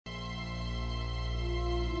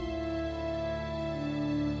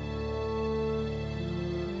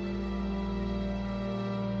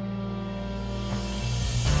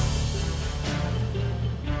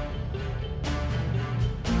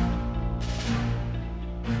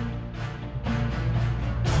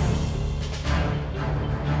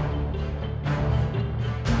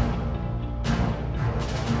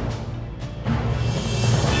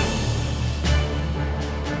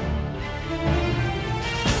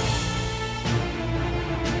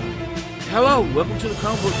Hello, welcome to the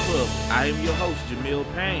Comic Book Club. I am your host, Jamil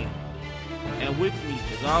Payne. And with me,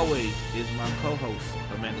 as always, is my co-host,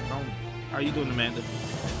 Amanda Coney. How are you doing, Amanda?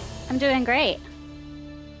 I'm doing great.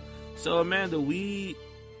 So, Amanda, we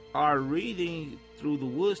are reading Through the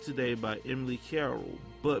Woods today by Emily Carroll.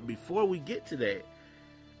 But before we get to that,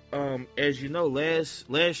 as you know,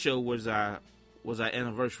 last show was our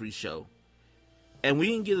anniversary show. And we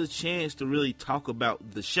didn't get a chance to really talk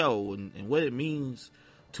about the show and what it means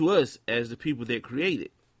to us as the people that create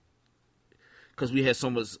it. Because we had so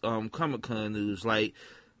much Comic-Con news. Like,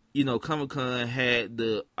 you know, Comic-Con had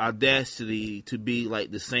the audacity to be like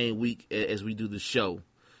the same week as we do the show.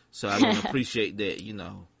 So I don't appreciate that, you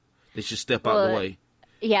know. They should step out the way.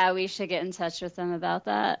 Yeah, we should get in touch with them about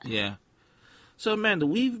that. Yeah. So, Amanda,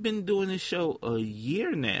 we've been doing this show a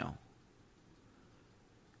year now.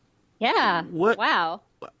 Yeah. Wow.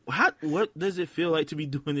 What does it feel like to be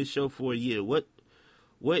doing this show for a year? What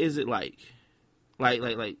is it like? Like,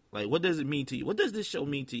 what does it mean to you? What does this show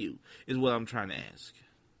mean to you? Is what I'm trying to ask.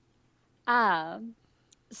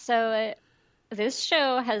 So this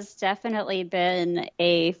show has definitely been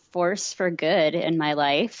a force for good in my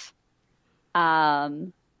life.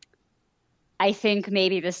 I think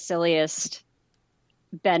maybe the silliest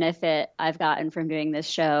benefit I've gotten from doing this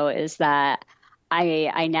show is that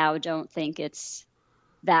I now don't think it's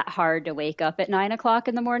that hard to wake up at 9 o'clock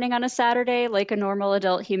in the morning on a Saturday like a normal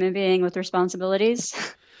adult human being with responsibilities.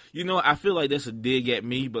 You know, I feel like that's a dig at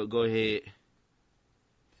me, but go ahead.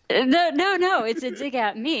 No, it's a dig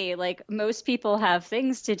at me. Like, most people have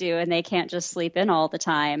things to do and they can't just sleep in all the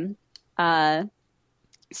time.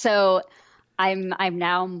 So I'm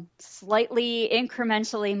now slightly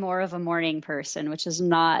incrementally more of a morning person, which is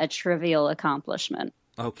not a trivial accomplishment.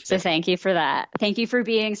 Okay. So thank you for that. Thank you for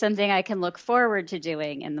being something I can look forward to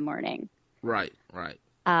doing in the morning. Right.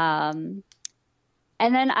 And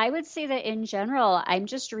then I would say that in general, I'm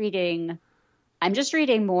just reading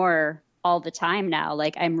more all the time now.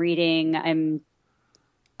 Like, I'm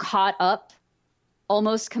caught up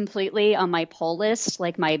almost completely on my pull list.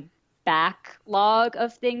 Like, my backlog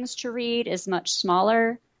of things to read is much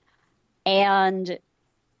smaller. And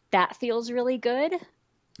that feels really good.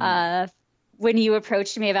 When you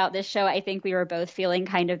approached me about this show, I think we were both feeling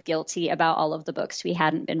kind of guilty about all of the books we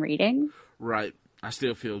hadn't been reading. Right. I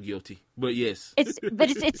still feel guilty, but yes.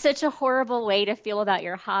 It's such a horrible way to feel about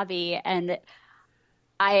your hobby. And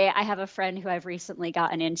I have a friend who I've recently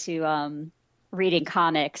gotten into reading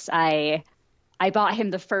comics. I bought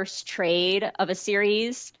him the first trade of a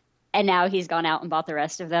series, and now he's gone out and bought the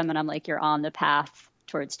rest of them. And I'm like, you're on the path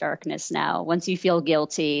towards darkness now. Once you feel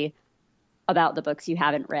guilty about the books you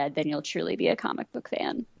haven't read, then you'll truly be a comic book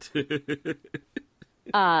fan.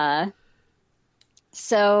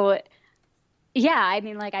 So yeah, I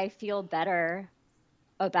mean, like, I feel better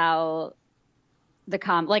about the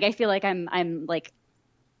like, I feel like I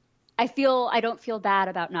don't feel bad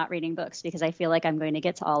about not reading books because I feel like I'm going to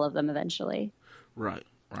get to all of them eventually. Right.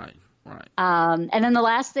 And then the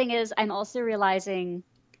last thing is, I'm also realizing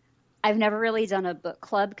I've never really done a book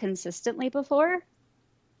club consistently before.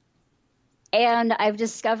 And I've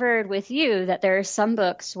discovered with you that there are some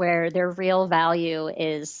books where their real value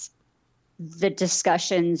is the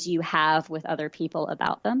discussions you have with other people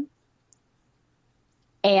about them.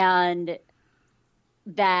 And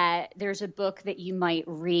that there's a book that you might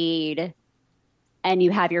read and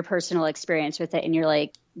you have your personal experience with it and you're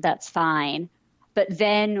like, that's fine. But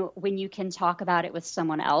then when you can talk about it with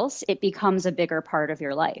someone else, it becomes a bigger part of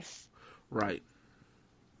your life. Right.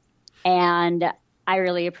 And I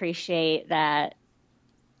really appreciate that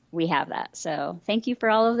we have that. So thank you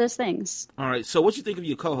for all of those things. All right. So what you think of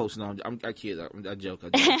your co-host? No, I kid. I joke.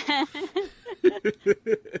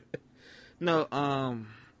 No,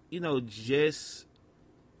 you know, just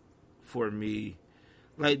for me,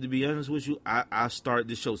 like, to be honest with you, I start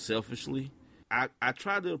this show selfishly. I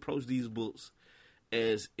try to approach these books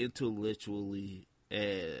as intellectually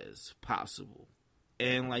as possible.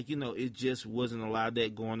 And, like, you know, it just wasn't a lot of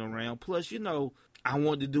that going around. Plus, you know, I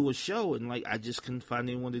wanted to do a show, and, like, I just couldn't find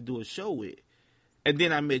anyone to do a show with. And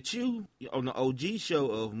then I met you on the OG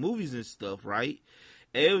show of movies and stuff, right?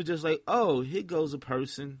 And it was just like, oh, here goes a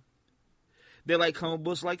person that like comic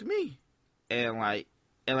books like me. And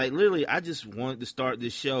literally, I just wanted to start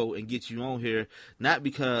this show and get you on here, not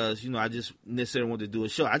because, you know, I just necessarily wanted to do a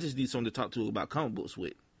show. I just need someone to talk to about comic books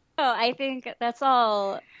with. Oh, I think that's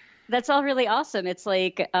all really awesome. It's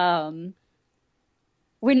like,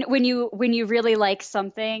 when you really like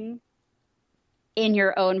something in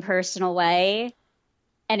your own personal way,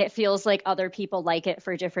 and it feels like other people like it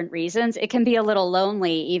for different reasons, it can be a little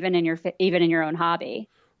lonely, even in your own hobby.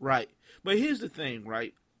 Right. But here's the thing,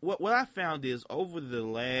 right? what I found is over the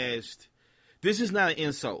last. This is not an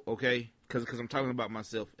insult, okay? Because I'm talking about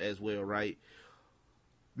myself as well, right?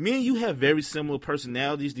 Me and you have very similar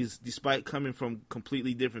personalities, despite coming from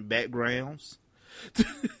completely different backgrounds.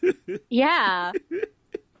 Yeah.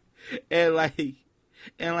 and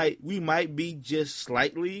like we might be just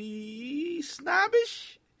slightly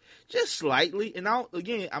snobbish, just slightly. And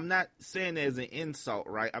I'm not saying that as an insult,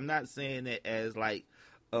 right? I'm not saying that as like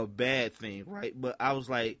a bad thing, right? But I was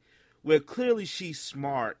like, well, clearly she's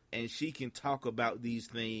smart and she can talk about these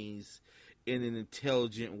things in an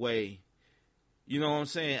intelligent way. You know what I'm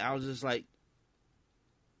saying? I was just like,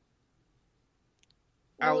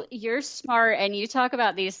 Well, you're smart and you talk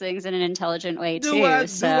about these things in an intelligent way do I too. do I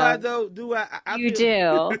So though? Do I you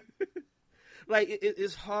feel do. like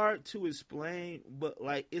it's hard to explain, but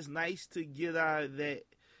like it's nice to get out of that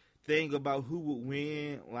thing about who would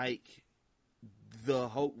win, like the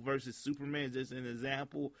Hulk versus Superman. Just an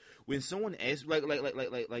example. When someone asks, like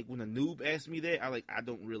when a noob asks me that, I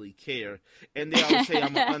don't really care, and they always say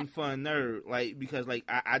I'm an unfun nerd, like because like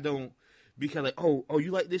I don't because like oh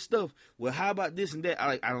you like this stuff. Well, how about this and that?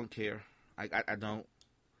 I don't care. Like I don't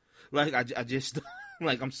like I just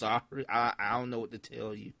like I'm sorry. I don't know what to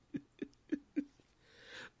tell you.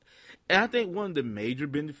 And I think one of the major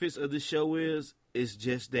benefits of the show is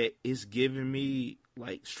just that it's giving me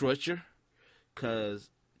like structure, cause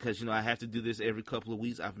you know I have to do this every couple of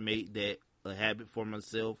weeks. I've made that a habit for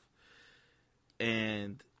myself,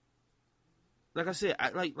 and like I said,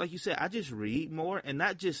 like you said, I just read more and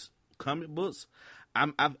not just comic books.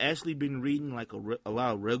 I've actually been reading like a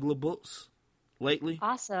lot of regular books lately.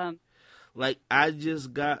 Awesome. Like I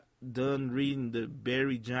just got done reading The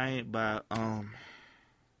Buried Giant by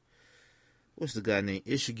what's the guy named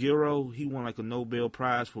Ishiguro? He won like a Nobel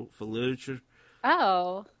Prize for literature.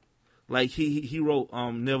 Oh, Like he wrote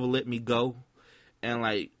Never Let Me Go, and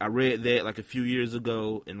like I read that like a few years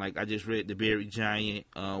ago, and like I just read The Buried Giant,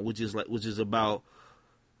 which is about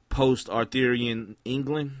post Arthurian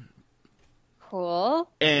England. cool.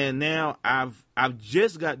 And now I've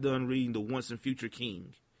just got done reading The Once and Future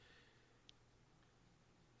King,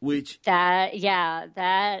 which That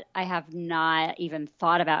I have not even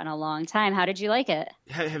thought about in a long time. How did you like it?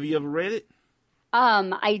 have you ever read it?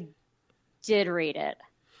 I did read it.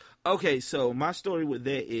 Okay, so my story with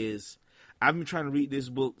that is I've been trying to read this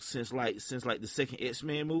book since the second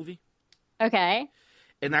X-Men movie, Okay.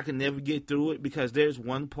 and I can never get through it because there's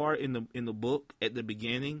one part in the book at the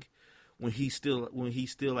beginning when he's still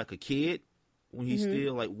like a kid, when he's Hmm.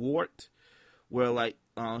 still like Wart, where like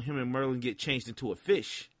him and Merlin get changed into a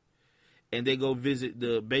fish, and they go visit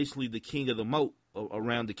basically the king of the moat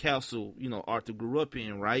around the castle, you know, Arthur grew up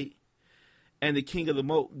in, right? And the king of the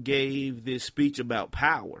moat gave this speech about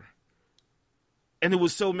power, and it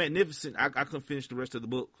was so magnificent I couldn't finish the rest of the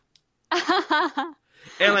book.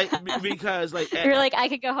 And like because like You're like, I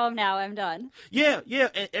could go home now. I'm done. yeah,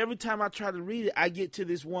 and every time I try to read it, I get to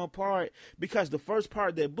this one part because the first part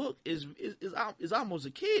of that book is almost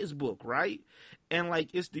a kid's book, right? And like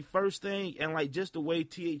it's the first thing, and like just the way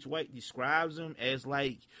T.H. White describes him as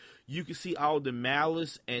like you can see all the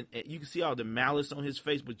malice and you can see all the malice on his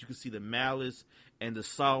face, but you can see the malice and the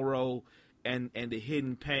sorrow and the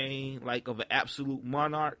hidden pain like of an absolute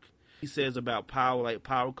monarch. He says about power, like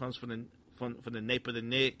power comes from the nape of the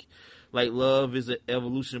neck. Like love is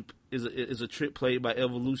a trick played by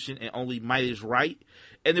evolution, and only might is right.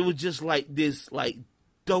 And it was just like this like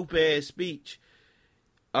dope ass speech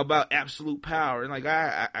about absolute power, and like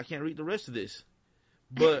I can't read the rest of this,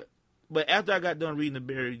 but after I got done reading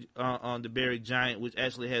the Buried Giant, which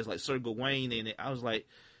actually has like Sir Gawain in it, I was like,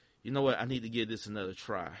 you know what, I need to give this another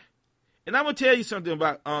try. And I'm gonna tell you something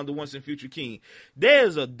about the Once and Future King.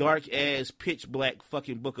 There's a dark ass, pitch black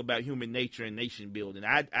fucking book about human nature and nation building.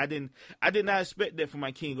 I did not expect that from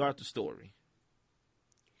my King Arthur story.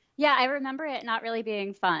 Yeah, I remember it not really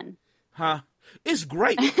being fun. Huh? It's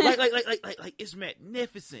great. Like it's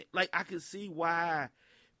magnificent. Like I can see why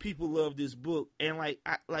people love this book, and like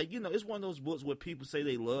you know, it's one of those books where people say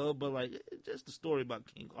they love, but like it's just a story about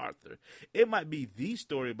King Arthur. It might be the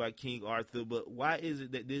story about King Arthur, but why is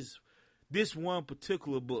it that this one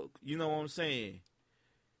particular book, you know what I'm saying?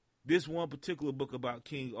 This one particular book about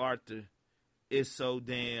King Arthur is so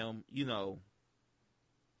damn, you know,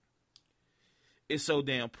 it's so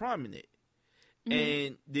damn prominent. Mm-hmm.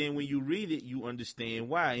 And then when you read it, you understand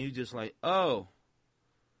why. And you're just like, oh,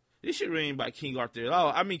 this shit really ain't about King Arthur at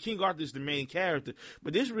all. I mean, King Arthur is the main character,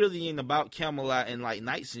 but this really ain't about Camelot and like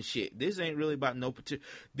knights and shit. This ain't really about no particular.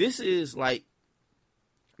 This ain't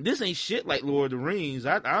shit like Lord of the Rings.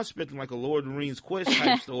 I was expecting like a Lord of the Rings quest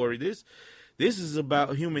type story. This This is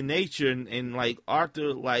about human nature and like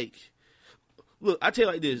Arthur, like, look, I tell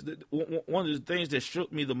you like this. One of the things that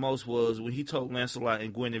struck me the most was when he told Lancelot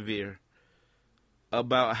and Guinevere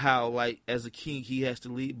about how, like, as a king, he has to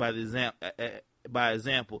lead by the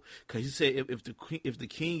example. Because he said, if the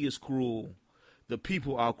king is cruel, the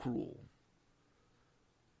people are cruel.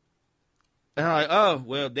 And I'm like, oh,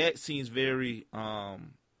 well, that seems very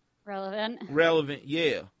Relevant. relevant.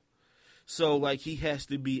 Yeah. So, like, he has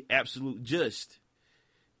to be absolute just,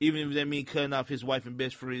 even if that means cutting off his wife and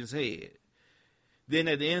best friend's head. Then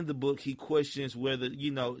at the end of the book, he questions whether,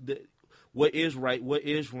 what is right, what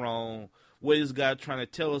is wrong, what is God trying to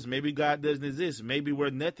tell us. Maybe God doesn't exist. Maybe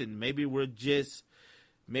we're nothing. Maybe we're just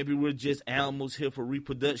animals here for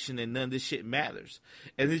reproduction, and none of this shit matters.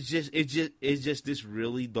 And it's just this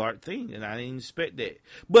really dark thing, and I didn't expect that.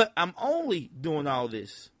 But I'm only doing all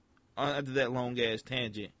this after that long ass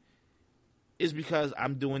tangent. It's because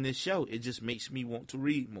I'm doing this show. It just makes me want to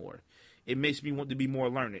read more. It makes me want to be more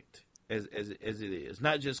learned, as it is.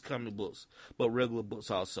 Not just comic books, but regular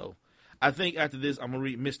books also. I think after this, I'm gonna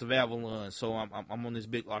read Mist of Avalon. So I'm on this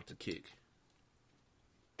big Arthur kick.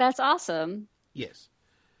 That's awesome. Yes.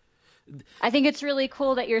 I think it's really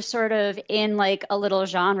cool that you're sort of in like a little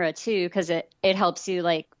genre too, because it helps you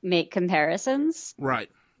like make comparisons.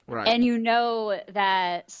 Right. Right. And you know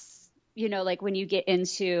that, like when you get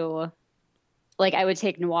into, like I would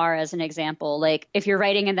take noir as an example. Like if you're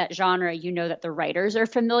writing in that genre, you know that the writers are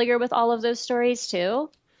familiar with all of those stories too.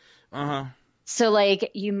 Uh-huh. So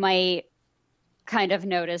like you might kind of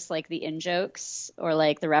notice like the in jokes or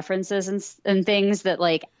like the references and things that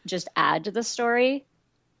like just add to the story.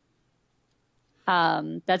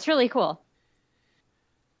 That's really cool.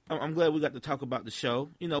 I'm glad we got to talk about the show,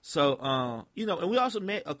 So, and we also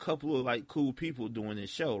met a couple of like cool people doing this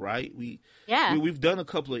show, right? We've done a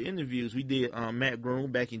couple of interviews. We did Matt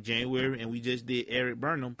Groom back in January, and we just did Eric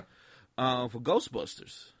Burnham for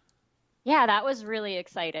Ghostbusters. Yeah, that was really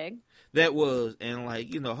exciting. That was, and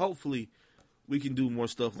like hopefully we can do more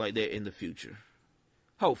stuff like that in the future.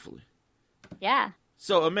 Hopefully. Yeah.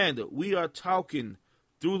 So, Amanda, we are talking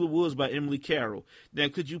Through the Woods by Emily Carroll. Now,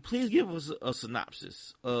 could you please give us a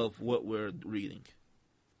synopsis of what we're reading?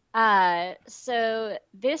 So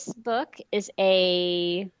this book is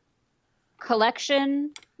a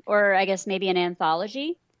collection, or I guess maybe an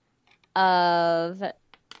anthology of,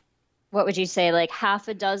 what would you say, like half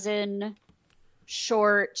a dozen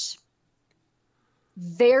short,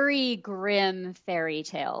 very grim fairy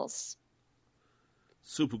tales.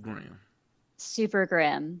 Super grim. Super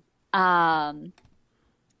grim. I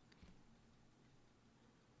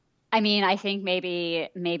mean, I think maybe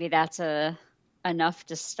that's enough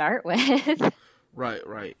to start with.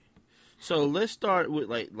 Right. So let's start with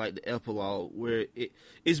like the epilogue, where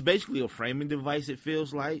it's basically a framing device. It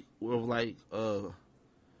feels like, where like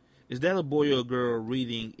is that a boy or a girl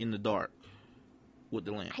reading in the dark with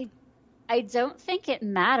the lamp? I don't think it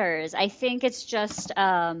matters. I think it's just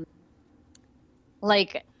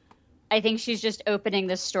like I think she's just opening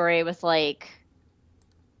the story with like,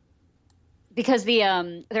 because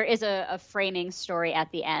there is a framing story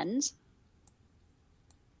at the end,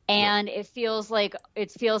 and it feels like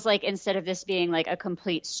instead of this being like a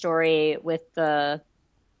complete story with the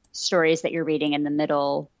stories that you're reading in the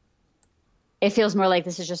middle, it feels more like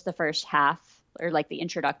this is just the first half, or like the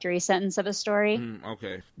introductory sentence of a story.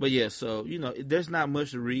 Okay, but yeah, so there's not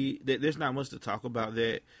much to read. There's not much to talk about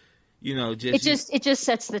that. It just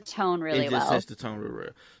sets the tone really well. It just sets the tone really well.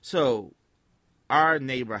 So, Our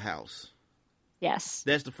Neighbor House. Yes.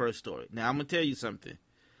 That's the first story. Now, I'm going to tell you something.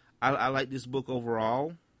 I like this book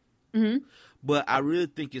overall, but I really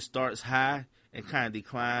think it starts high and kind of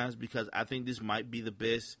declines, because I think this might be the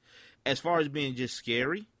best. As far as being just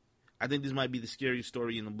scary, I think this might be the scariest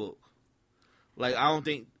story in the book. Like, I don't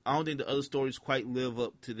think the other stories quite live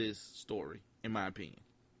up to this story, in my opinion.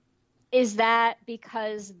 Is that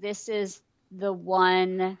because this is the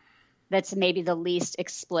one that's maybe the least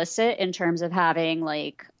explicit in terms of having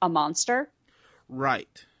like a monster?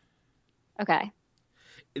 Right. Okay.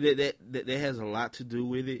 That has a lot to do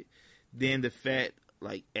with it. Then the fact,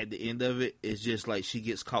 like, at the end of it, it's just like she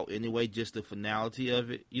gets caught anyway, just the finality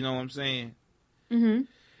of it. You know what I'm saying? Mm-hmm.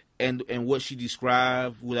 And what she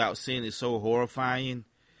described without saying is so horrifying,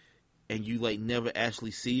 and you like never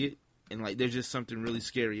actually see it, and like there's just something really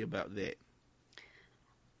scary about that.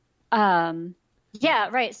 Yeah,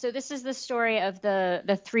 right. So this is the story of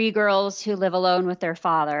the three girls who live alone with their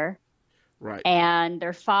father. Right. And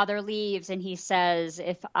their father leaves, and he says,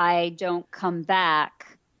 if I don't come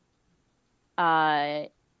back, in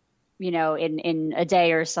a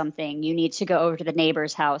day or something, you need to go over to the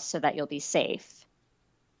neighbor's house so that you'll be safe.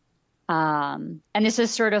 And this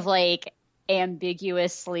is sort of like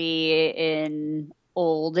ambiguously in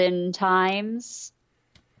olden times.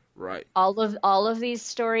 Right. All of these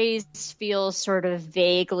stories feel sort of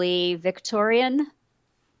vaguely Victorian,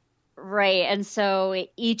 right? And so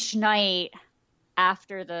each night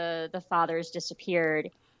after the fathers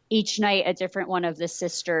disappeared, each night a different one of the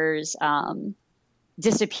sisters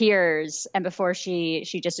disappears, and before she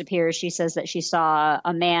disappears, she says that she saw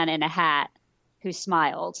a man in a hat who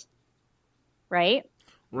smiled, right?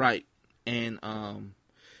 Right. And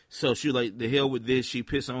so she like the hell with this. She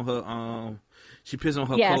pissed on her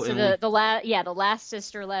Yeah, coat so and the last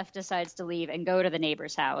sister left decides to leave and go to the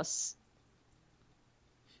neighbor's house.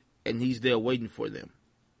 and he's there waiting for them,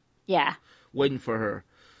 Yeah. waiting for her.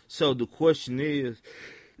 So the question is,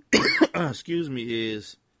 excuse me,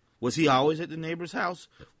 is was he always at the neighbor's house?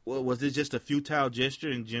 Or was it just a futile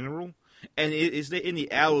gesture in general? And is there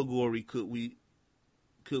any allegory could we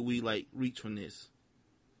like reach from this?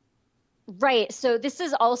 Right. So this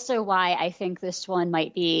is also why I think this one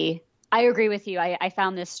might be. I agree with you. I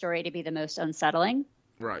found this story to be the most unsettling.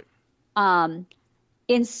 Right. Um,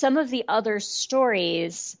 in some of the other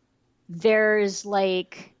stories, there's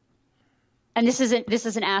like, and this is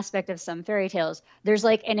an aspect of some fairy tales. There's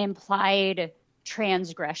like an implied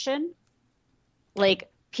transgression,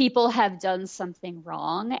 like people have done something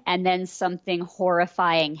wrong, and then something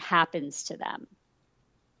horrifying happens to them.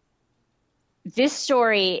 This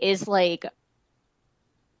story is like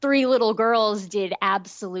three little girls did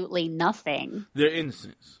absolutely nothing. They're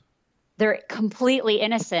innocents. They're completely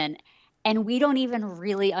innocent. And we don't even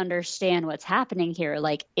really understand what's happening here.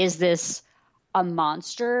 Like, is this a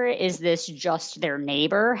monster? Is this just their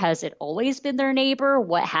neighbor? Has it always been their neighbor?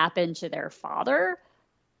 What happened to their father?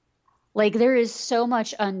 Like, there is so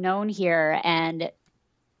much unknown here. And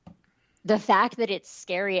the fact that it's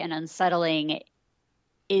scary and unsettling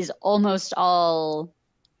is almost all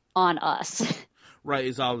on us. Right.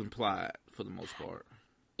 It's all implied for the most part.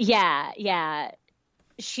 Yeah, yeah.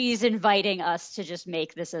 She's inviting us to just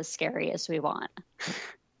make this as scary as we want.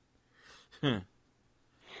 Huh.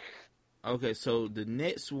 Okay, so the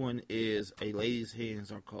next one is A Lady's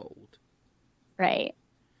Hands Are Cold. Right.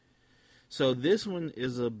 So this one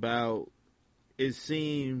is about it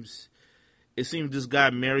seems this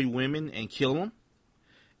guy marry women and kill them,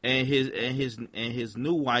 and his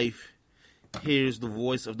new wife hears the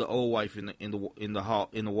voice of the old wife in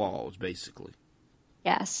the walls, basically.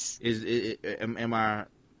 Yes. Am I?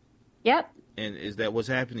 Yep. And is that what's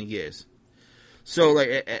happening? Yes. So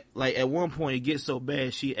like at one point it gets so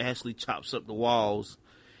bad she actually chops up the walls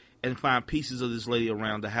and find pieces of this lady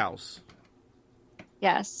around the house.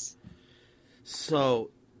 Yes. So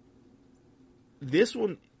this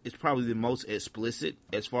one is probably the most explicit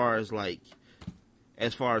as far as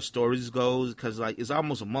stories goes, because like it's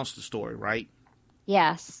almost a monster story, right?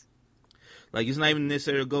 Yes. Like it's not even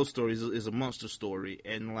necessarily a ghost story; it's a monster story.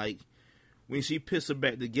 And like when she pissed her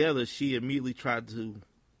back together, she immediately tried to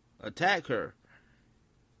attack her,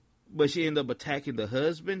 but she ended up attacking the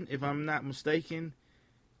husband, if I'm not mistaken,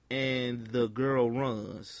 and the girl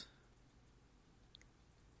runs.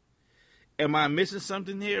 Am I missing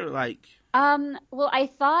something here? Like, Well, I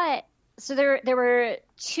thought so there were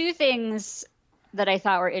two things that I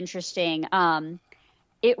thought were interesting.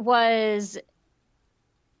 It was,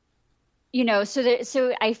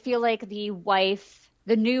 so I feel like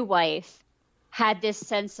the new wife had this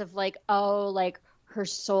sense of like, oh, like her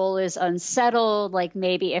soul is unsettled. Like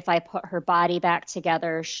maybe if I put her body back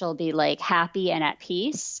together, she'll be like happy and at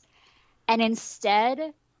peace. And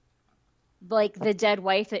instead, like the dead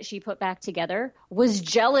wife that she put back together was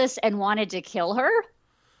jealous and wanted to kill her.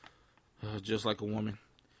 just like a woman.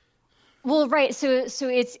 Well, right. So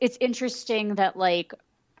it's interesting that like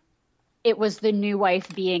it was the new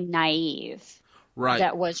wife being naive Right.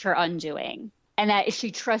 that was her undoing. And that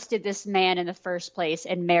she trusted this man in the first place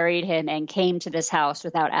and married him and came to this house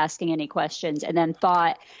without asking any questions, and then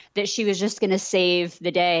thought that she was just going to save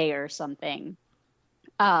the day or something.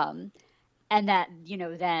 And that,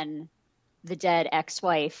 then the dead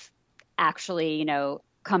ex-wife actually,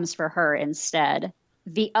 comes for her instead.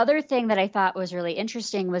 The other thing that I thought was really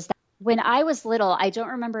interesting was that when I was little, I don't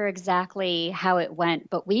remember exactly how it went,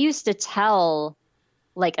 but we used to tell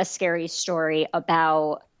like a scary story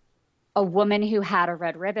about a woman who had a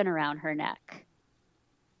red ribbon around her neck.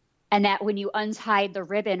 And that when you untied the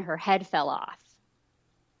ribbon, her head fell off.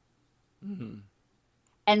 Mm-hmm.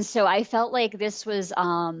 And so I felt like this was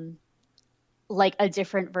like a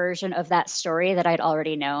different version of that story that I'd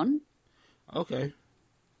already known. Okay.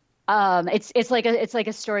 It's like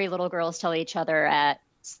a story little girls tell each other at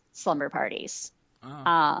slumber parties. Oh.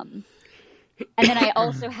 Um, And then I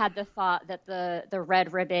also had the thought that the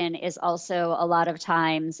red ribbon is also a lot of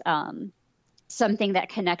times something that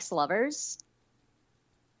connects lovers.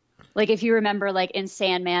 Like if you remember, like in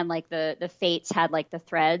Sandman, like the fates had like the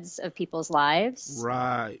threads of people's lives.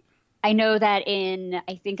 Right. I know that in,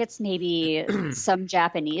 I think it's maybe some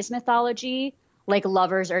Japanese mythology, like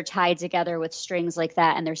lovers are tied together with strings like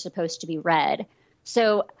that, and they're supposed to be red.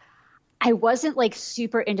 So I wasn't like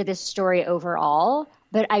super into this story overall,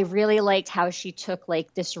 but I really liked how she took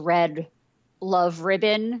like this red love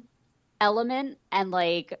ribbon element and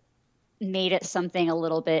like made it something a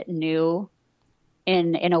little bit new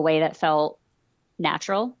in a way that felt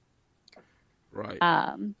natural. Right.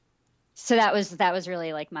 Um, so that was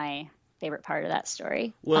really like my favorite part of that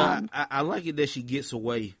story. Well, I like it that she gets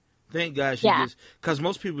away. Thank God she Yeah. gets, because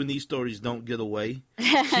most people in these stories don't get away.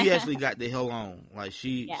 She actually got the hell on. Like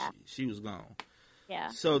Yeah. she was gone. Yeah.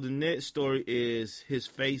 So the next story is His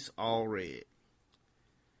Face All Red.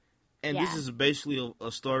 And this Yeah. is basically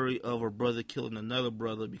a story of a brother killing another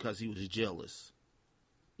brother because he was jealous.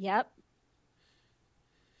 Yep.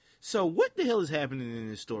 So what the hell is happening in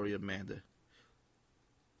this story, Amanda?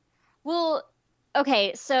 Well,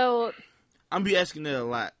 okay, so I'm be asking that a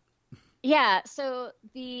lot. yeah, so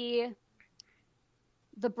the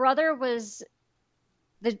brother was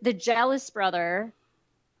the jealous brother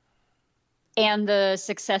and the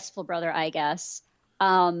successful brother, I guess.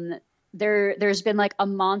 Um, there's been like a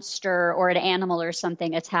monster or an animal or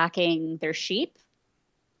something attacking their sheep.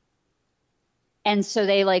 And so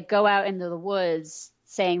they like go out into the woods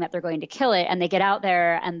saying that they're going to kill it, and they get out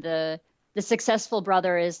there and the successful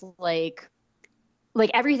brother is like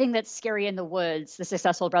everything that's scary in the woods, the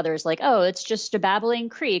successful brother is like, oh, it's just a babbling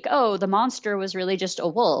creek. Oh, the monster was really just a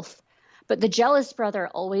wolf. But the jealous brother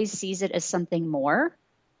always sees it as something more.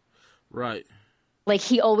 Right. Like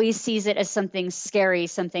he always sees it as something scary,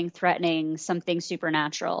 something threatening, something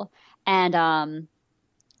supernatural. And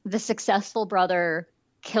the successful brother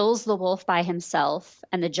kills the wolf by himself,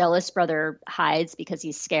 and the jealous brother hides because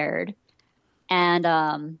he's scared. And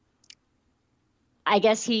I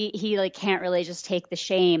guess he like can't really just take the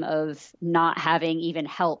shame of not having even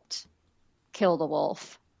helped kill the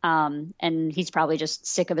wolf. And he's probably just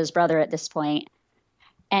sick of his brother at this point.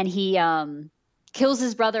 And he kills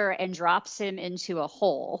his brother and drops him into a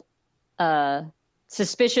hole, a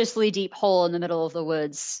suspiciously deep hole in the middle of the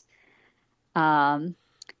woods. Um,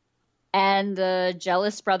 and the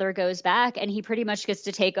jealous brother goes back and he pretty much gets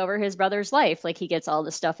to take over his brother's life. Like he gets all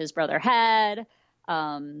the stuff his brother had.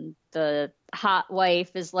 The hot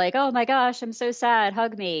wife is like, oh my gosh, I'm so sad.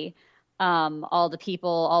 Hug me. All the people,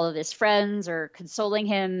 all of his friends are consoling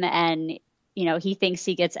him. And, you know, he thinks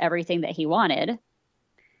he gets everything that he wanted.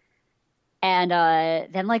 And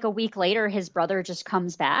then, like a week later, his brother just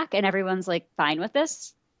comes back and everyone's like fine with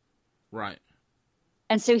this. Right.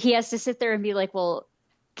 And so he has to sit there and be like, well,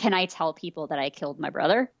 can I tell people that I killed my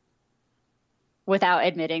brother without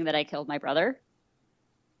admitting that I killed my brother?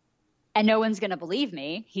 And no one's going to believe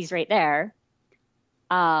me. He's right there.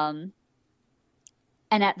 Um,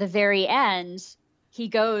 and at the very end, he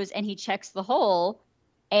goes and he checks the hole,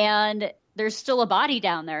 and there's still a body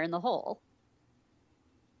down there in the hole.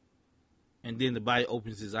 And then the body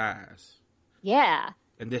opens his eyes. Yeah.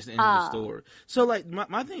 And that's the end of the story. So, like,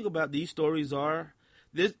 my thing about these stories are,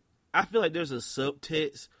 this, I feel like there's a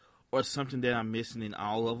subtext or something that I'm missing in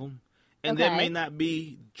all of them. And that may Okay. not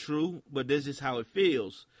be true, but that's just how it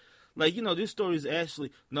feels. Like, you know, this story is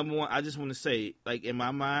actually, number one, I just want to say, like, in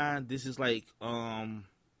my mind, this is like an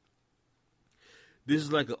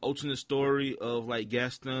alternate story of, like,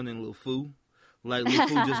 Gaston and LeFou. Like,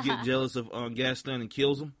 LeFou just get jealous of Gaston and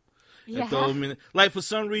kills him. And throw Yeah. him in. Like, for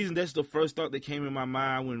some reason, that's the first thought that came in my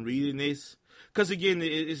mind when reading this. Because again,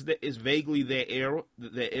 it's vaguely that era,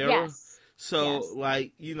 that era. Yes. So, Yes.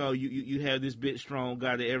 like, you know, you have this big strong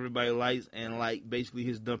guy that everybody likes, and like basically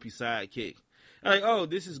his dumpy sidekick. Like, oh,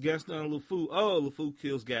 this is Gaston LeFou. Oh, LeFou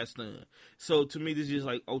kills Gaston. So to me, this is just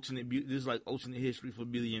like this is like alternate history for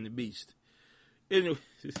Beauty and the Beast. Anyway,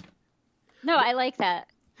 No, I like that.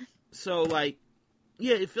 so like,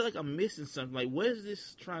 yeah, it feel like I'm missing something. Like, what is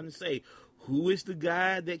this trying to say? Who is the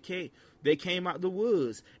guy that came out the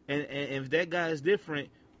woods? And if that guy is different,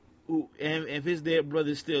 and if his dead brother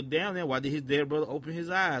is still down there, why did his dead brother open his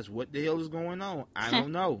eyes? What the hell is going on? I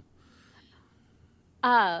don't know.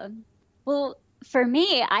 Um, well, for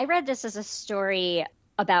me, I read this as a story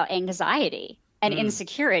about anxiety and Mm,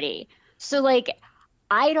 insecurity. So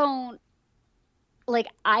I don't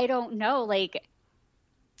I don't know, like,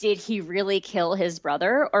 did he really kill his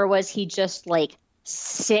brother, or was he just like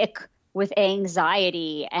sick with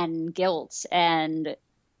anxiety and guilt and,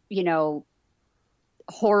 you know,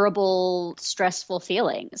 horrible, stressful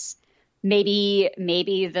feelings. Maybe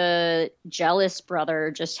the jealous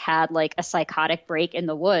brother just had like a psychotic break in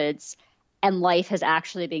the woods and life has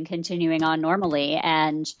actually been continuing on normally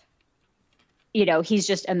and he's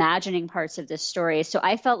just imagining parts of this story. So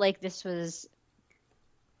I felt like this was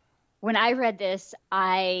when I read this,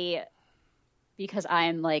 because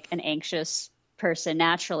I'm like an anxious person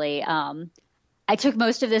naturally, I took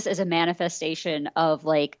most of this as a manifestation of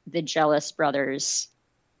like the jealous brothers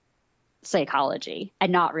psychology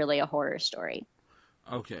and not really a horror story.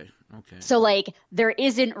 Okay. Okay. So like there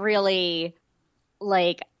isn't really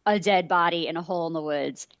like a dead body in a hole in the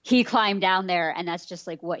woods. He climbed down there and that's just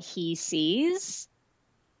like what he sees.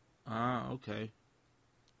 Ah. Okay.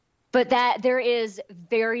 But that there is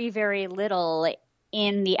very, very little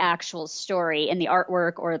in the actual story, in the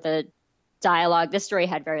artwork or the dialogue. This story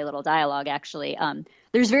had very little dialogue, actually.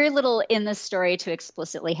 There's very little in the story to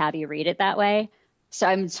explicitly have you read it that way. So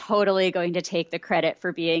I'm totally going to take the credit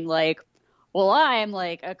for being like, well, I'm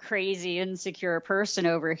like a crazy, insecure person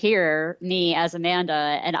over here, me as Amanda,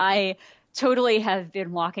 and I totally have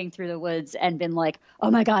been walking through the woods and been like, oh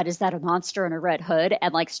my God, is that a monster in a red hood?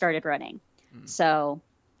 And like started running. So,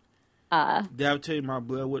 Did I tell you my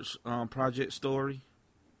Blair Witch Project story?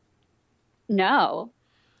 no.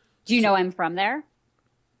 Do you So, know I'm from there?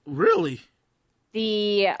 really?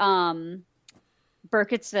 The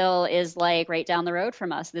Burkittsville is like right down the road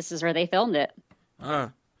from us. This is where they filmed it.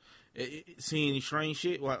 Ah. See any strange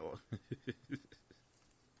shit? What?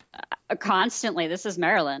 Constantly. This is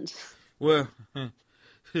Maryland. Well,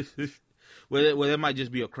 well, that might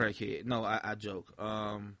just be a crackhead. No, I joke.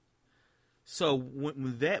 So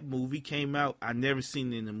when that movie came out, I never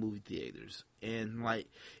seen it in the movie theaters, and like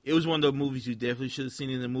it was one of the movies you definitely should have seen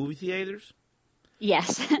in the movie theaters.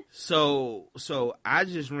 Yes. So I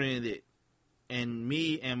just rented it, and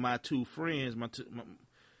me and my two friends,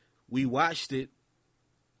 we watched it,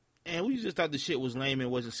 and we just thought the shit was lame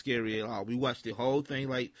and wasn't scary at all. We watched the whole thing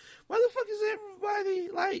like, why the fuck is everybody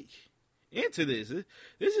like into this?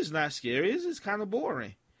 This is not scary. This is kind of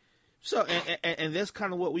boring. So, and that's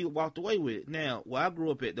kind of what we walked away with. Now, where I grew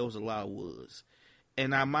up at, there was a lot of woods.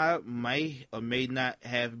 And I may or may not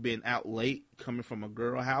have been out late coming from a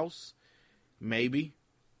girl house. Maybe.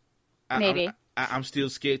 Maybe. I'm still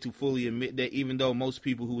scared to fully admit that, even though most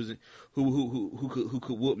people who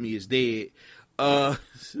could whoop me is dead.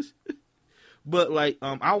 But like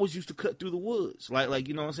I always used to cut through the woods, like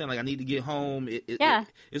you know what I'm saying. Like I need to get home.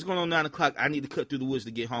 It's going on 9 o'clock. I need to cut through the woods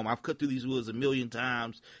to get home. I've cut through these woods a million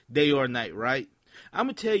times, day or night. Right? I'm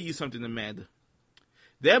gonna tell you something, Amanda.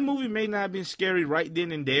 That movie may not have been scary right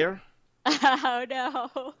then and there. Oh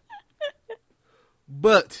no!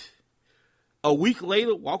 But a week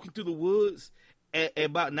later, walking through the woods at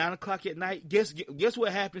about 9 o'clock at night, guess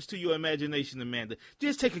what happens to your imagination, Amanda?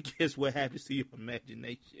 Just take a guess what happens to your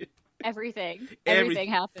imagination. Everything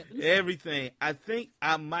happens. Everything. I think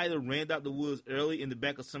I might have ran out the woods early in the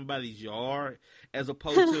back of somebody's yard as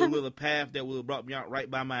opposed to a little path that would have brought me out right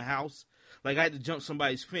by my house. Like I had to jump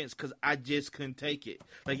somebody's fence because I just couldn't take it.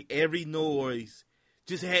 Like every noise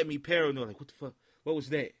just had me paranoid. Like what the fuck? What was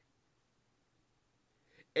that?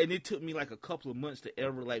 And it took me like a couple of months to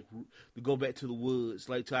ever like to go back to the woods,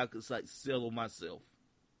 like till I could like settle myself.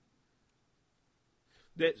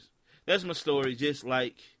 That's my story. Just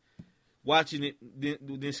like watching it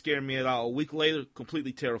didn't scare me at all. A week later,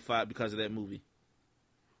 completely terrified because of that movie.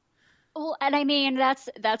 Well, and I mean that's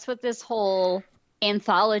what this whole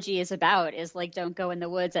anthology is about. Is like don't go in the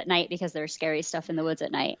woods at night because there's scary stuff in the woods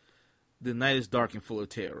at night. The night is dark and full of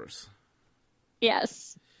terrors.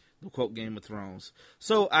 Yes. To quote Game of Thrones.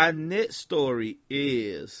 So our next story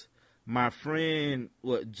is my friend,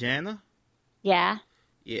 Jana? Yeah.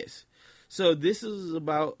 Yes. So this is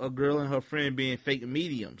about a girl and her friend being fake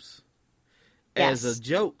mediums as a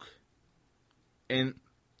joke. And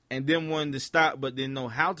then wanting to stop but didn't know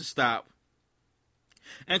how to stop.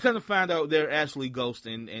 And kind of find out they're actually ghosts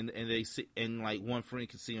and they see, and like one friend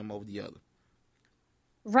can see them over the other.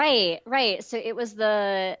 Right. So it was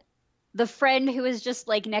the friend who was just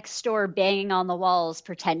like next door banging on the walls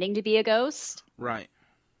pretending to be a ghost. Right.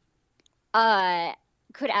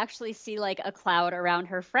 Could actually see like a cloud around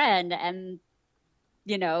her friend and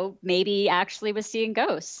maybe actually was seeing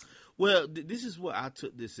ghosts. Well, this is what I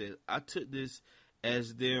took this as. I took this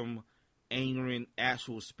as them angering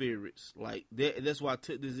actual spirits. Like that's why I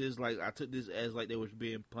took this as like I took this as like they were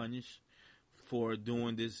being punished for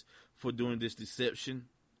doing this deception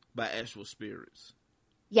by actual spirits.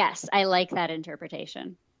 Yes, I like that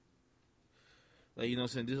interpretation. Like you know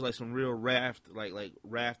what I'm saying? This is like some real wrath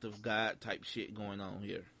wrath of God type shit going on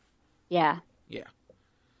here. Yeah. Yeah.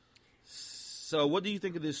 So, what do you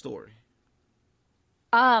think of this story?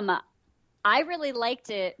 Um, I really liked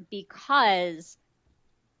it because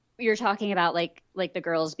you're talking about like the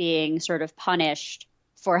girls being sort of punished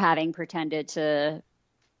for having pretended to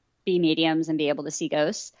be mediums and be able to see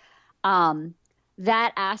ghosts. Um,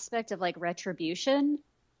 that aspect of like retribution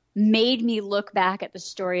made me look back at the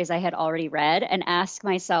stories I had already read and ask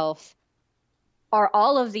myself, are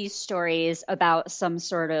all of these stories about some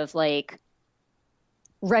sort of like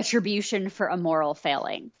retribution for a moral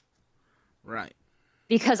failing? Right.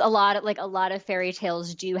 Because a lot of fairy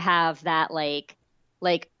tales do have that like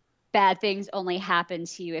bad things only happen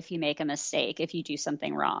to you if you make a mistake, if you do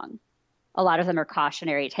something wrong. A lot of them are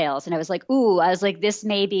cautionary tales, and I was like this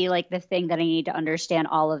may be like the thing that I need to understand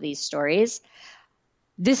all of these stories.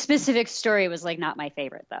 This specific story was like not my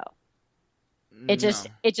favorite though. it No, just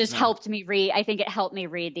it just no. helped me read. I think it helped me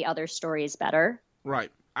read the other stories better.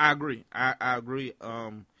 Right. I agree. I agree.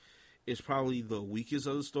 It's probably the weakest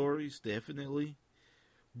of the stories, definitely.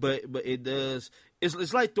 But it does.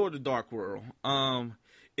 It's like Thor: The Dark World.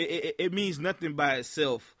 It means nothing by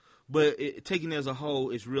itself, but taken as a whole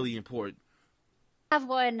is really important. I have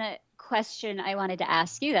one question I wanted to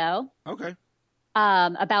ask you though, Okay.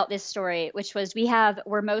 about this story, which was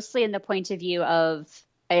we're mostly in the point of view of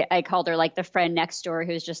I called her like the friend next door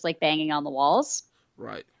who's just like banging on the walls.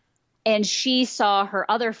 Right. And she saw her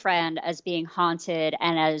other friend as being haunted,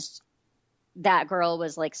 and as that girl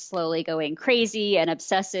was like slowly going crazy and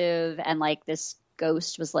obsessive, and like this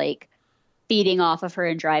ghost was like feeding off of her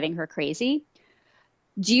and driving her crazy.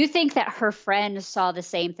 Do you think that her friend saw the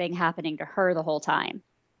same thing happening to her the whole time?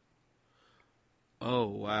 Oh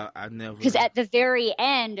wow! I Because never. at the very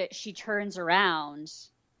end she turns around,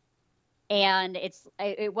 and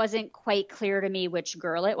it wasn't quite clear to me which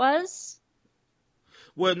girl it was.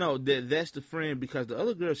 Well, no, that's the friend because the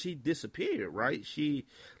other girl she disappeared. Right? She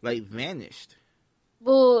like vanished.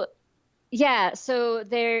 Well, yeah, so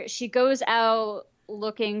there she goes out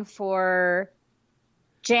looking for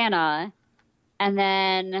Jana, and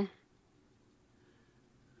then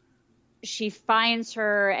she finds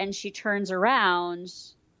her and she turns around.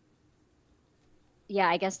 Yeah,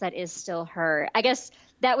 I guess that is still her. I guess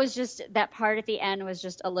that part at the end was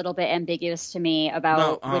just a little bit ambiguous to me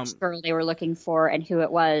No. about which girl they were looking for and who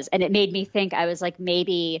it was. And it made me think, I was like,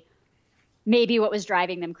 maybe what was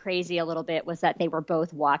driving them crazy a little bit was that they were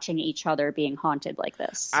both watching each other being haunted like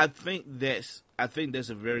this. I think that's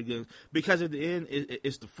a very good because at the end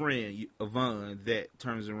it's the friend Yvonne that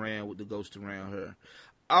turns around with the ghost around her.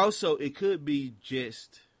 Also, it could be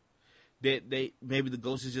just that they maybe the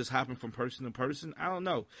ghost is just hopping from person to person. I don't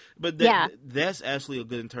know, but Yeah. that's actually a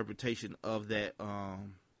good interpretation of that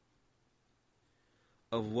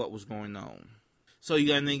of what was going on. So you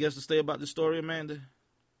got anything else to say about the story, Amanda?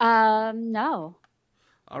 No.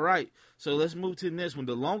 All right, so let's move to the next one.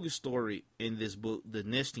 The longest story in this book, The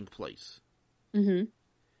Nesting Place. Hmm.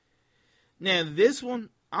 Now, this one,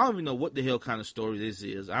 I don't even know what the hell kind of story this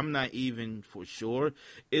is. I'm not even for sure.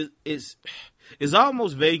 It's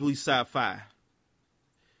almost vaguely sci-fi.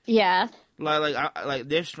 Yeah. Like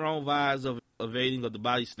there's strong vibes of evading of the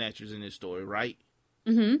body snatchers in this story, right?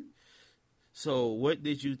 Hmm. So, what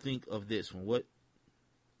did you think of this one?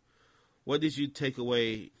 What did you take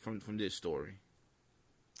away from this story?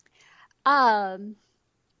 Um,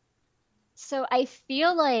 so I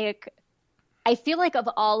feel like of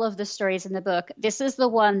all of the stories in the book, this is the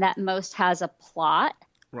one that most has a plot,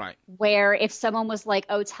 Right. where if someone was like,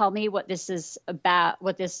 "Oh, tell me what this is about,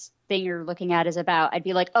 what this thing you're looking at is about," I'd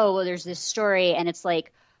be like, "Oh, well, there's this story, and it's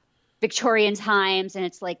like Victorian times, and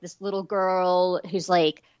it's like this little girl who's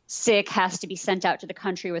like sick has to be sent out to the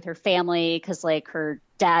country with her family because like her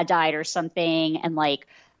dad died or something, and like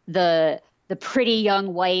the pretty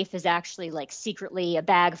young wife is actually like secretly a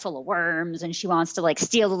bag full of worms, and she wants to like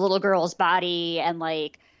steal the little girl's body and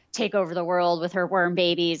like take over the world with her worm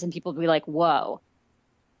babies," and people would be like, "Whoa,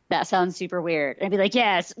 that sounds super weird." And I'd be like,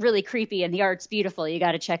 "Yeah, it's really creepy and the art's beautiful. You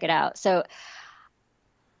got to check it out." So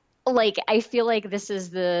like I feel like this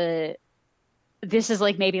is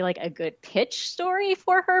like maybe like a good pitch story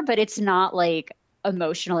for her, but it's not like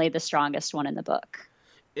emotionally the strongest one in the book.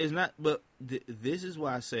 It's not, but this is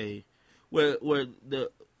why I say, where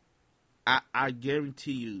I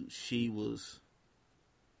guarantee you she was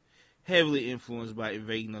heavily influenced by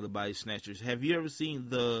Invading of the Body Snatchers. Have you ever seen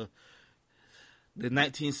the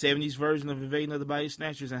 1970s version of Invading of the Body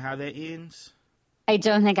Snatchers and how that ends? I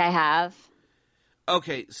don't think I have.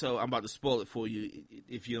 Okay, so I'm about to spoil it for you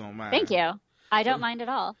if you don't Thank mind. you. I don't mind at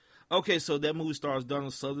all. Okay, so that movie stars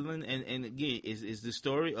Donald Sutherland, and again, is the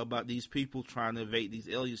story about these people trying to evade these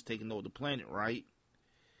aliens taking over the planet, right?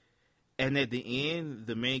 and at the end,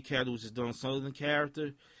 the main character, which is Don Sutherland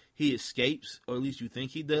character, he escapes, or at least you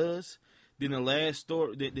think he does. Then the last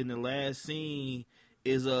story, then the last scene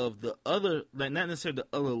is of the other, like not necessarily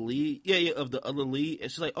the other lead, yeah, of the other lead.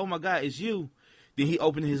 It's like, oh my god, it's you. Then he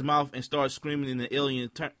opened his mouth and started screaming in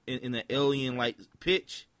the in the alien like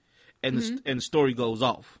pitch, and the story goes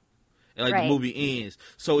off, and like the Right. movie ends.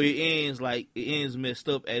 So it ends messed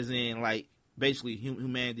up, as in like basically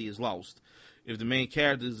humanity is lost. If the main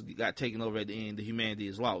characters got taken over at the end, the humanity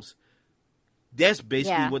is lost. That's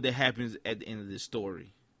basically Yeah. what that happens at the end of this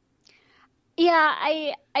story. Yeah,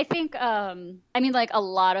 I think I mean like a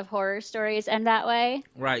lot of horror stories end that way.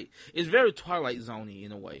 Right. It's very Twilight Zoney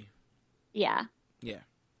in a way. Yeah. Yeah.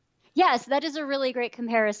 Yes, that is a really great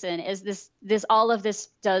comparison. Is this all of this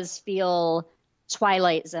does feel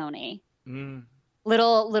Twilight Zoney. Mm.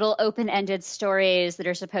 Little open-ended stories that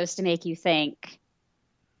are supposed to make you think.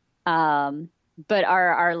 But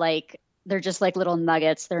are like they're just like little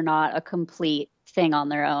nuggets. They're not a complete thing on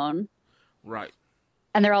their own. Right.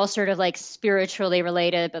 And they're all sort of like spiritually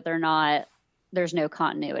related, but they're not, there's no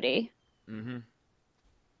continuity. Mm-hmm.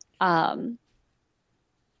 Um,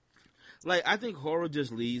 Like I think horror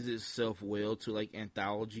just leads itself well to like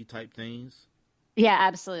anthology type things yeah,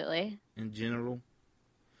 absolutely. in general.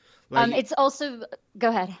 Like It's also, go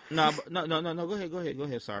ahead. no. Go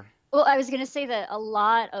ahead. Sorry. Well, I was going to say that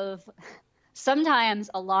sometimes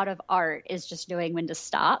a lot of art is just knowing when to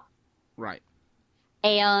stop. Right.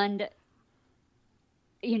 And,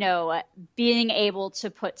 you know, being able to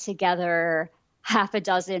put together half a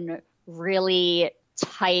dozen really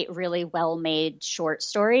tight, really well-made short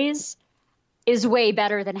stories is way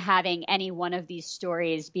better than having any one of these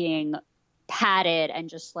stories being padded and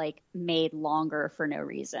just like made longer for no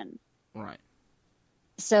reason. Right.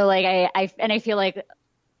 So like I feel like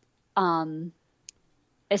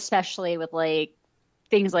especially with like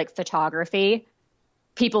things like photography,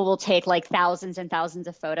 people will take like thousands and thousands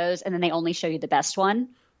of photos and then they only show you the best one.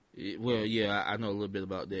 Well, yeah, I know a little bit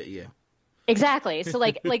about that. Yeah. Exactly. So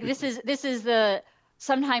like this is the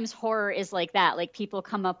sometimes horror is like that. Like people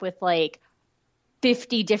come up with like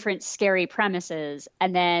 50 different scary premises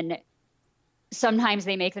and then sometimes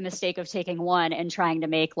they make the mistake of taking one and trying to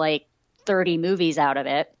make like 30 movies out of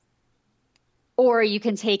it. Or you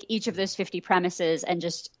can take each of those 50 premises and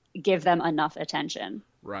just give them enough attention.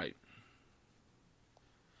 Right.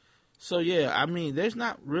 So yeah, I mean, there's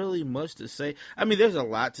not really much to say. I mean, there's a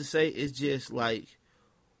lot to say. It's just like,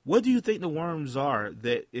 what do you think the worms are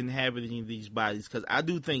that inhabiting these bodies? Because I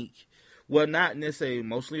do think, well, not necessarily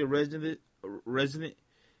mostly a resident.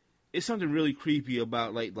 It's something really creepy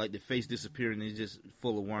about like the face disappearing and it's just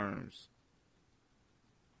full of worms.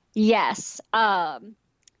 Yes.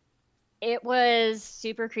 It was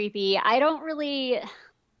super creepy. I don't really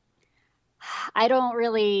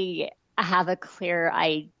have a clear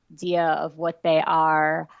idea of what they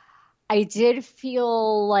are. I did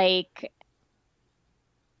feel like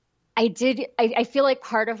I feel like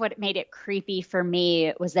part of what made it creepy for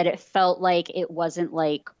me was that it felt like it wasn't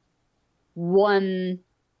like one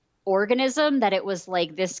organism, that it was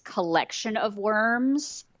like this collection of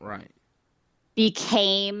worms Right.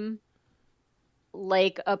 became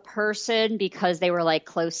like a person because they were like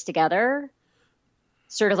close together,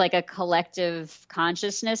 sort of like a collective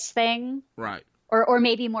consciousness thing, Right. or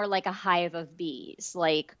maybe more like a hive of bees.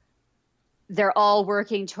 Like they're all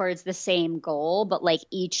working towards the same goal, but like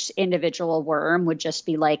each individual worm would just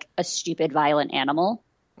be like a stupid, violent animal,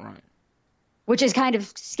 Right. which is kind of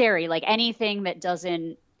scary. Like anything that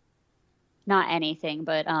doesn't, not anything,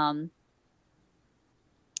 but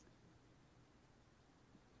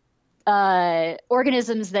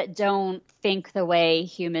organisms that don't think the way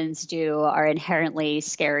humans do are inherently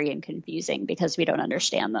scary and confusing because we don't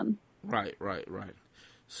understand them. Right.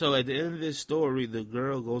 So at the end of this story, the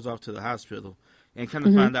girl goes off to the hospital and kind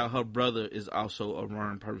of Mm-hmm. find out her brother is also a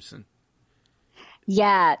worm person.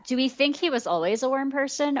 Yeah. Do we think he was always a worm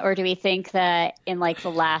person, or do we think that in like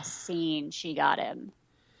the last scene she got him?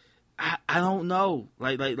 I don't know.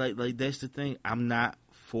 Like that's the thing. I'm not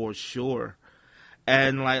for sure.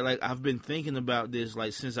 And like I've been thinking about this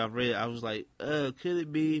like since I've read it. I was like, could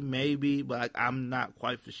it be? Maybe, but like I'm not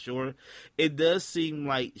quite for sure. It does seem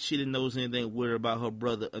like she didn't know anything weird about her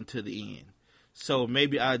brother until the end. So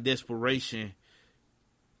maybe out of desperation,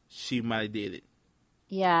 she might have did it.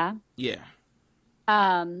 Yeah. Yeah.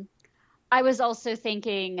 I was also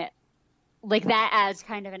thinking like that adds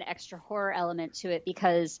kind of an extra horror element to it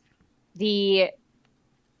because the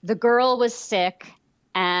girl was sick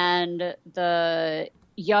and the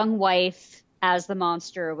young wife as the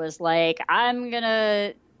monster was like, I'm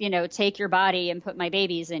gonna, take your body and put my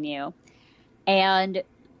babies in you. And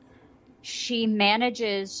she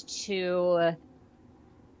manages to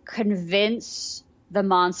convince the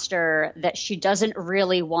monster that she doesn't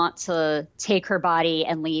really want to take her body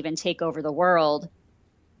and leave and take over the world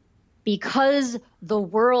because the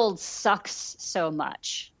world sucks so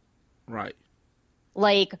much. Right.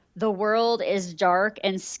 Like the world is dark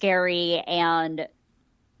and scary and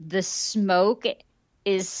the smoke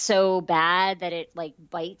is so bad that it like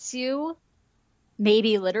bites you,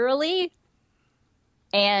 maybe literally.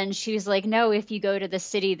 And she was like, no, if you go to the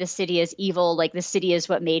city is evil. Like the city is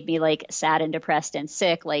what made me like sad and depressed and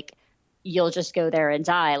sick. Like you'll just go there and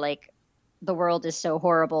die. Like the world is so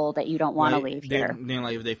horrible that you don't want to Like leave here. then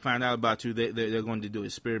like if they find out about you, they're going to do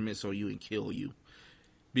experiments on you and kill you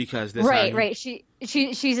because that's how Right, you. right.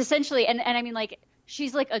 She's essentially and I mean like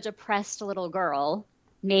she's like a depressed little girl,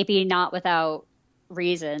 maybe not without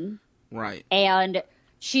reason. Right. And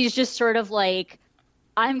she's just sort of like,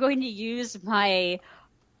 I'm going to use my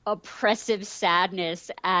oppressive sadness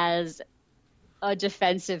as a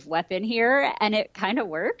defensive weapon here, and it kind of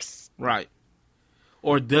works. Right.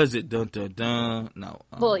 Or does it? Dun dun dun. No.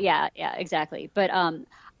 Well, yeah, yeah, exactly. But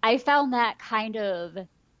I found that kind of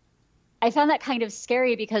I found that kind of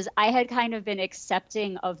scary because I had kind of been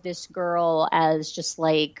accepting of this girl as just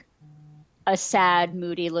like a sad,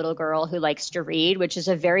 moody little girl who likes to read, which is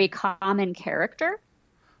a very common character.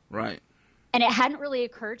 Right. And it hadn't really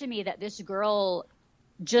occurred to me that this girl,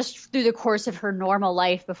 just through the course of her normal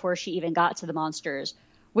life before she even got to the monsters,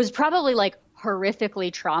 was probably like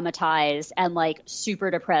horrifically traumatized and like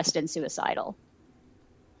super depressed and suicidal.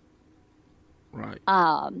 Right.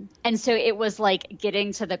 And so it was like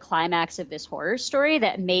getting to the climax of this horror story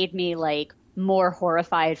that made me like more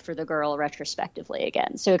horrified for the girl retrospectively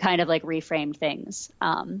again. So it kind of like reframed things.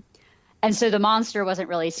 And so the monster wasn't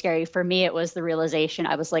really scary. For me, it was the realization.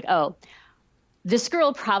 I was like, oh, this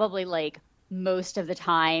girl probably like most of the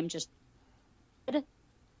time just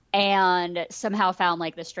and somehow found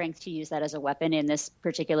like the strength to use that as a weapon in this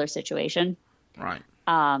particular situation. Right.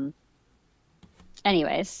 Um,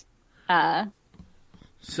 anyways,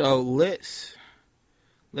 So let's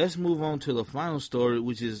move on to the final story,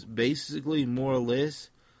 which is basically more or less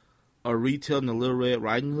a retelling of Little Red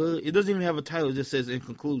Riding Hood. It doesn't even have a title; it just says "in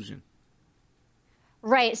conclusion."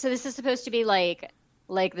 right. So this is supposed to be like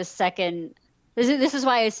the second. This is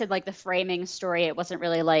why I said like the framing story. It wasn't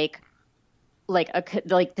really like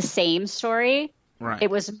the same story. Right. It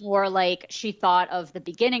was more like she thought of the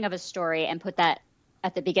beginning of a story and put that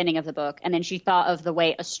at the beginning of the book, and then she thought of the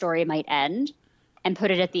way a story might end and put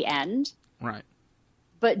it at the end, Right.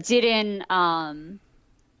 but didn't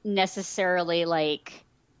necessarily like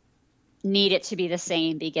need it to be the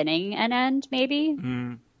same beginning and end, maybe.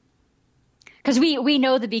 Mm, Because we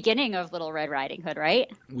know the beginning of Little Red Riding Hood, right?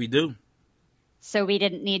 we do. So we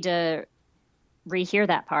didn't need to rehear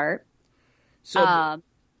that part. So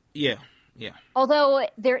yeah, yeah. Although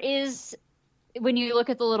there is, when you look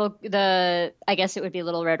at I guess it would be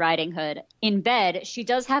Little Red Riding Hood in bed, she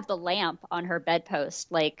does have the lamp on her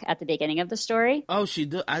bedpost, like at the beginning of the story. Oh, she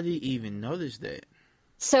do. I didn't even notice that.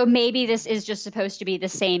 So maybe this is just supposed to be the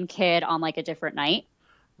same kid on like a different night.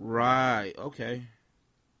 Right. Okay.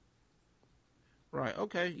 Right.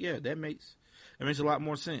 Okay. Yeah, that makes a lot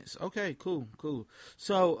more sense. Okay. Cool. Cool.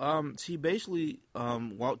 So, she basically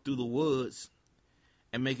walked through the woods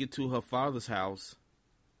and make it to her father's house,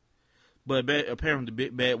 but apparently the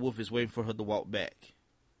big bad wolf is waiting for her to walk back.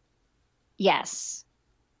 Yes.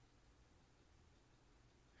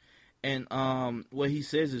 And what he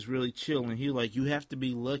says is really chilling. He's like, you have to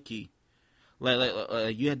be lucky.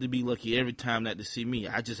 Like you have to be lucky every time not to see me.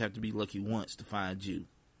 I just have to be lucky once to find you.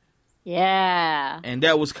 Yeah. And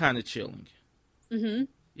that was kind of chilling. Mm-hmm.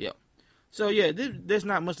 Yeah. So yeah, there's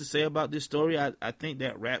not much to say about this story. I think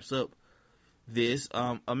that wraps up this.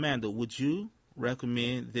 Amanda, would you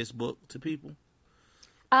recommend this book to people?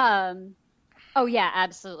 Oh yeah,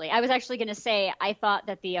 absolutely. I was actually going to say I thought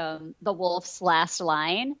that the wolf's last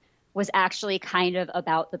line was actually kind of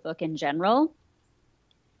about the book in general,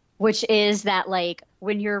 which is that like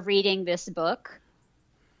when you're reading this book,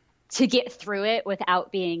 to get through it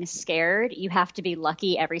without being scared, you have to be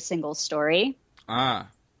lucky every single story. Ah.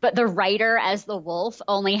 But the writer as the wolf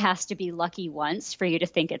only has to be lucky once for you to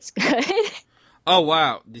think it's good. Oh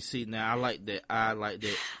wow. You see, now I like that. I like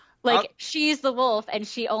that. Like she's the wolf and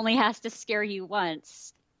she only has to scare you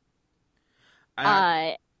once.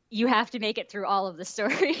 I, You have to make it through all of the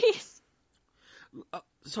stories.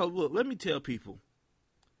 so look, let me tell people.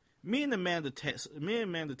 Me and Amanda text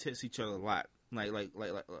each other a lot.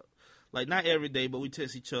 Like not every day, but we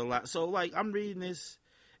text each other a lot. So like I'm reading this,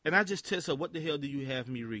 and I just text her, "What the hell do you have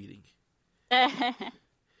me reading?"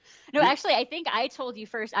 No, actually, I think I told you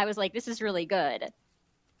first. I was like, this is really good.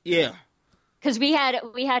 Yeah, Because we had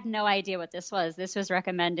no idea what this was. This was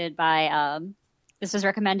recommended by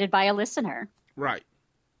a listener. right.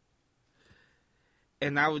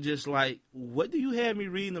 And I was just like, what do you have me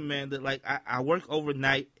reading, Amanda? Like, I work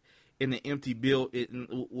overnight in an empty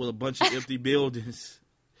with a bunch of empty buildings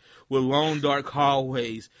with long, dark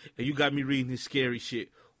hallways, and you got me reading this scary shit.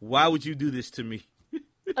 Why would you do this to me?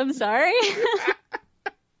 I'm sorry.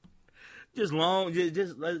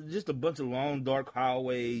 just a bunch of long, dark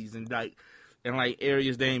hallways and like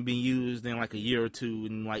areas that ain't been used in like a year or two,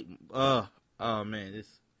 and like, oh man,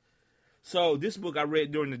 So this book I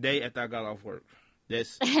read during the day after I got off work.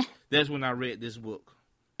 That's when I read this book.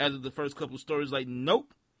 After the first couple of stories, like,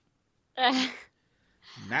 nope,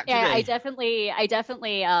 not Yeah, today. I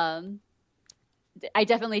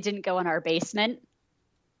definitely didn't go in our basement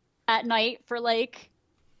at night for like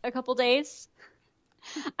a couple days.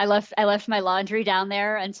 I left my laundry down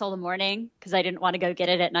there until the morning because I didn't want to go get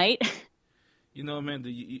it at night. You know, Amanda,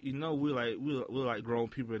 you know we're like grown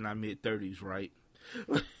people in our mid-30s, right?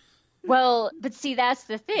 Well, but see, that's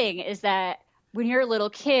the thing is that when you're a little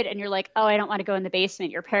kid and you're like, oh, I don't want to go in the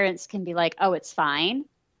basement, your parents can be like, oh, it's fine.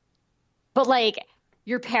 But like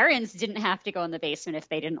your parents didn't have to go in the basement if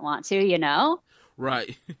they didn't want to, you know?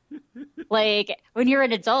 Right. Like when you're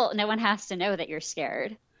an adult, no one has to know that you're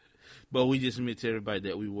scared. But we just admit to everybody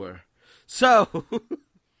that we were. So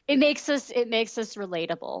It makes us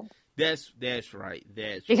relatable. that's right.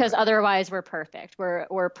 Because otherwise we're perfect.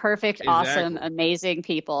 We're perfect, awesome, Exactly. amazing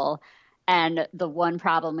people. And the one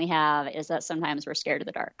problem we have is that sometimes we're scared of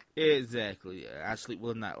the dark. Exactly. I sleep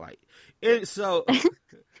well, not light. And so,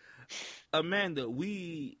 Amanda,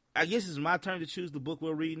 I guess it's my turn to choose the book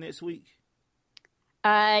we'll read next week.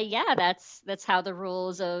 Yeah, that's how the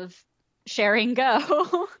rules of sharing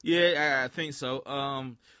go. Yeah, I think so.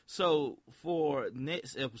 So for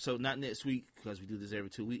next episode, not next week because we do this every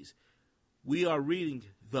 2 weeks, we are reading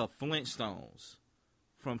The Flintstones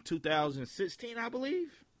from 2016, I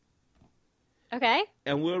believe. Okay.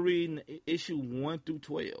 And we're reading issue 1 through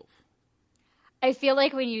 12. I feel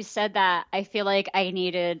like when you said that, I feel like I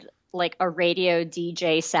needed like a radio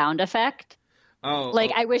DJ sound effect. Like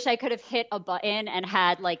Oh, I wish I could have hit a button and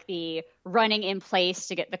had like the running in place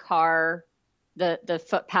to get the car, the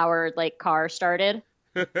foot powered like car started.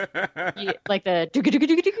 oh. Like the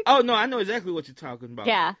Oh, no, I know exactly what you're talking about.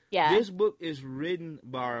 yeah, yeah. This book is written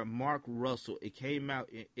by Mark Russell. It came out,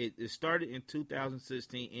 it started in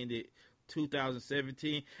 2016, ended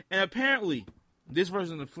 2017. And apparently, this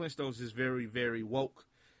version of Flintstones is very, very woke,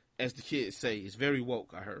 as the kids say. It's very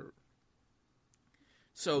woke, I heard.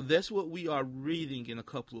 So that's what we are reading in a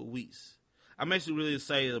couple of weeks. I'm actually really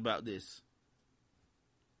excited about this.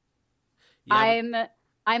 Yeah,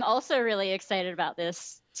 I'm also really excited about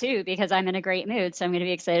this too because I'm in a great mood, so I'm going to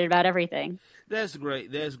be excited about everything. that's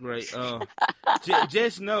great. That's great.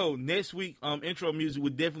 Just know next week, intro music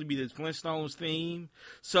would definitely be the Flintstones theme.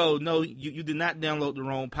 So no, you did not download the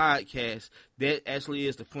wrong podcast. That actually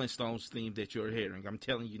is the Flintstones theme that you're hearing. I'm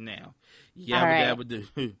telling you now. All right. Yabba dabba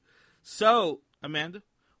do. So Amanda,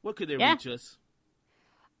 what could they Yeah. reach us?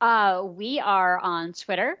 We are on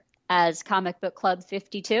Twitter as Comic Book Club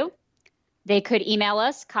 52. They could email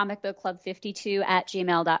us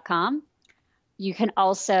comicbookclub52@gmail.com. You can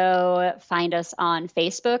also find us on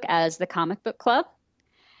Facebook as the Comic Book Club.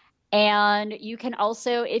 And you can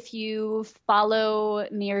also, if you follow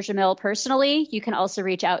me or Jamil personally, you can also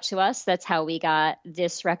reach out to us. That's how we got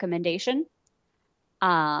this recommendation.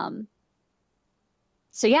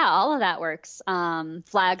 So yeah, all of that works.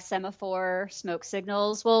 Flag, semaphore, smoke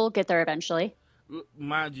signals. We'll get there eventually.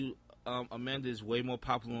 Mind you, Amanda is way more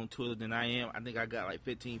popular on Twitter than I am. I think I got like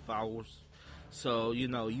 15 followers. So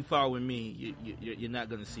you following me, you're not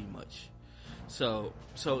gonna see much. So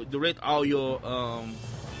direct all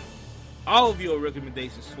of your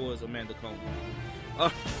recommendations towards Amanda Coleman. Uh,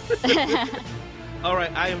 all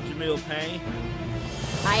right, I am Jamil Payne,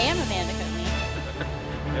 I am Amanda Coney.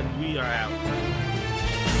 and we are out.